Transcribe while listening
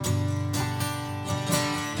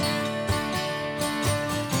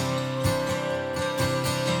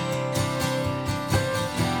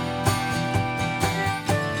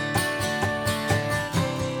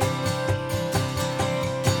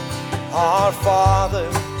Our Father,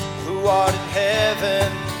 who art in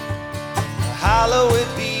heaven, hallowed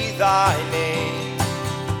be thy name.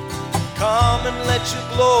 Come and let your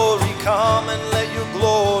glory, come and let your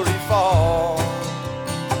glory fall.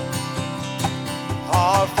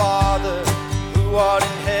 Our Father, who art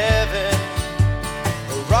in heaven,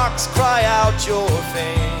 the rocks cry out your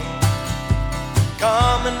fame.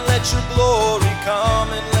 Come and let your glory, come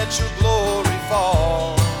and let your glory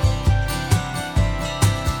fall.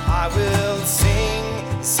 I will sing,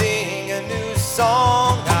 sing a new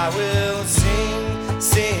song. I will sing,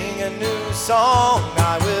 sing a new song.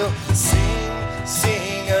 I will sing,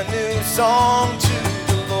 sing a new song to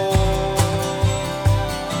the Lord.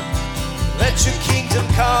 Let your kingdom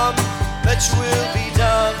come, let your will be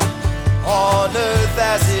done, on earth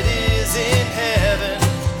as it is in heaven.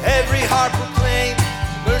 Every heart proclaim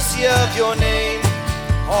the mercy of your name,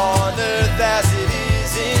 on earth as it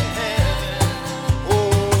is in heaven.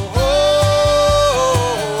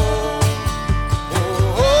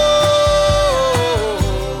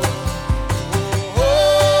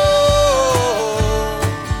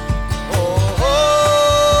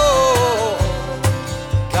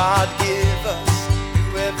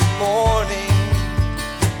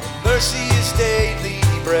 Mercy is daily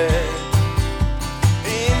bread.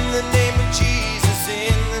 In the name of Jesus,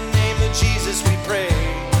 in the name of Jesus we pray.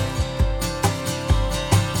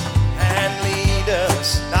 And lead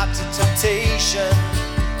us not to temptation,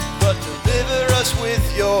 but deliver us with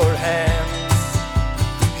your hands.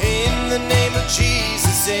 In the name of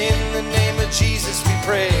Jesus, in the name of Jesus we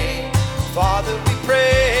pray. Father, we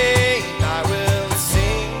pray. I will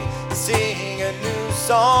sing, sing a new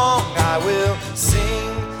song. I will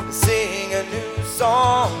sing, sing a new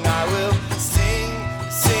song. I will sing,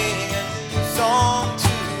 sing a new song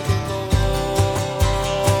to the Lord.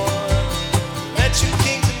 Let your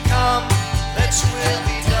kingdom come, let your will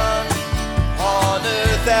be done, on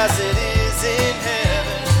earth as it is in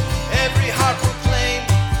heaven. Every heart proclaim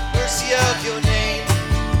mercy of your name,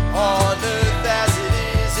 on earth as it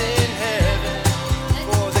is in heaven.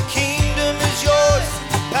 For the kingdom is yours,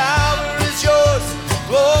 power is yours,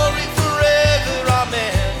 glory forever,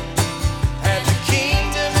 amen.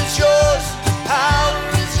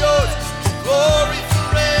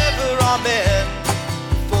 Amen.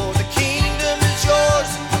 For the kingdom is yours,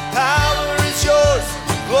 power is yours,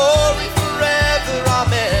 glory forever,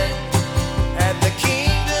 amen. And the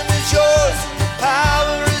kingdom is yours,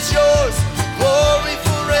 power is yours, glory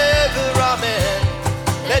forever, amen.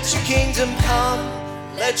 Let your kingdom come,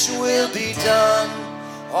 let your will be done,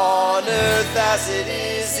 on earth as it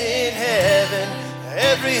is in heaven.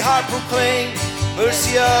 Every heart proclaim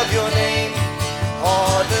mercy of your name,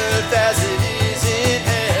 on earth as it is in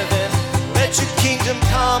heaven. Let your kingdom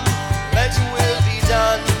come, let your will be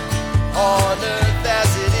done, on earth as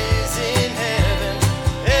it is in heaven.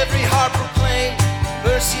 Every heart proclaim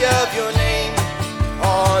mercy of your name,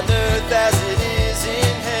 on earth as it is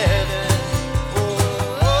in heaven.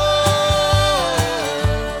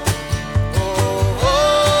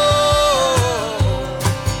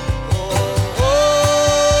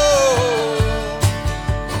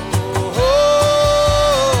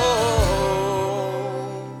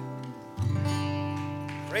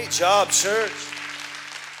 Great job, church.